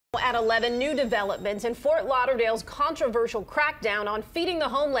At 11, new developments in Fort Lauderdale's controversial crackdown on feeding the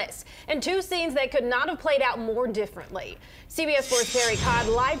homeless, and two scenes that could not have played out more differently. CBS 4's Carrie Codd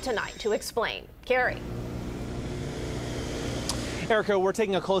live tonight to explain. Carrie. Erica, we're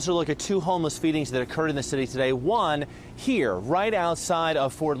taking a closer look at two homeless feedings that occurred in the city today. One here, right outside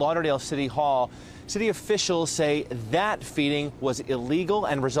of Fort Lauderdale City Hall. City officials say that feeding was illegal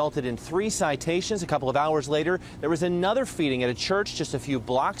and resulted in 3 citations. A couple of hours later, there was another feeding at a church just a few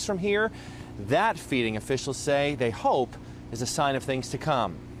blocks from here. That feeding, officials say, they hope is a sign of things to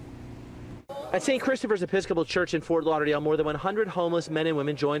come. At St. Christopher's Episcopal Church in Fort Lauderdale, more than 100 homeless men and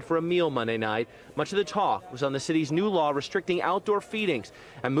women joined for a meal Monday night. Much of the talk was on the city's new law restricting outdoor feedings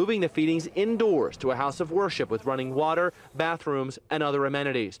and moving the feedings indoors to a house of worship with running water, bathrooms, and other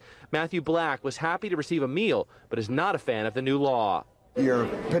amenities. Matthew Black was happy to receive a meal, but is not a fan of the new law. You're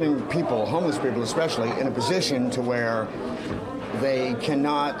putting people, homeless people especially, in a position to where they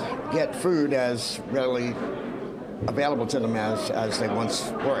cannot get food as readily available to them as they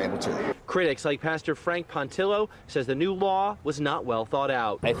once were able to. Critics like Pastor Frank Pontillo says the new law was not well thought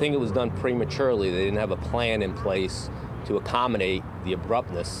out. I think it was done prematurely. They didn't have a plan in place to accommodate the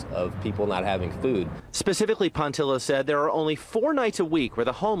abruptness of people not having food. Specifically, Pontillo said there are only 4 nights a week where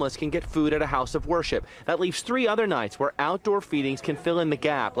the homeless can get food at a house of worship. That leaves 3 other nights where outdoor feedings can fill in the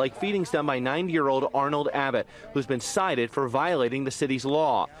gap, like feedings done by 90-year-old Arnold Abbott, who's been cited for violating the city's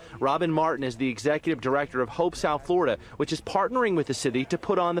law. Robin Martin is the executive director of Hope South Florida, which is partnering with the city to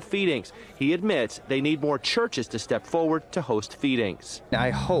put on the feedings. He admits they need more churches to step forward to host feedings. I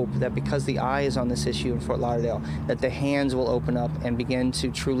hope that because the eye is on this issue in Fort Lauderdale, that the hands will open up and begin to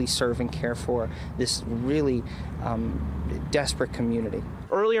truly serve and care for this really desperate community.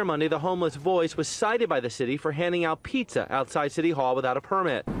 Earlier Monday, the Homeless Voice was cited by the city for handing out pizza outside City Hall without a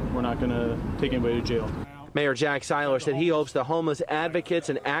permit. We're not going to take anybody to jail. Mayor Jack Seiler said he hopes the homeless advocates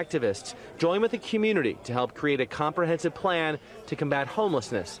and activists join with the community to help create a comprehensive plan to combat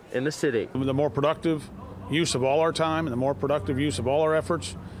homelessness in the city. The more productive use of all our time and the more productive use of all our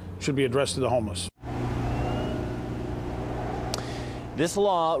efforts should be addressed to the homeless. This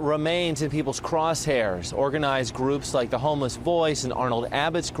law remains in people's crosshairs. Organized groups like the Homeless Voice and Arnold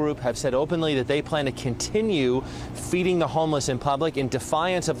Abbott's group have said openly that they plan to continue feeding the homeless in public in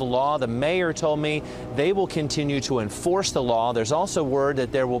defiance of the law. The mayor told me they will continue to enforce the law. There's also word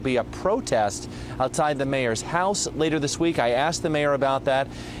that there will be a protest outside the mayor's house later this week. I asked the mayor about that.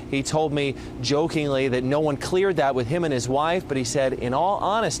 He told me jokingly that no one cleared that with him and his wife, but he said, in all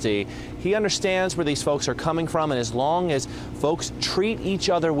honesty, he understands where these folks are coming from, and as long as folks treat each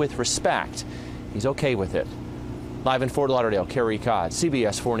other with respect, he's okay with it. Live in Fort Lauderdale, Carrie Codd,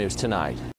 CBS 4 News Tonight.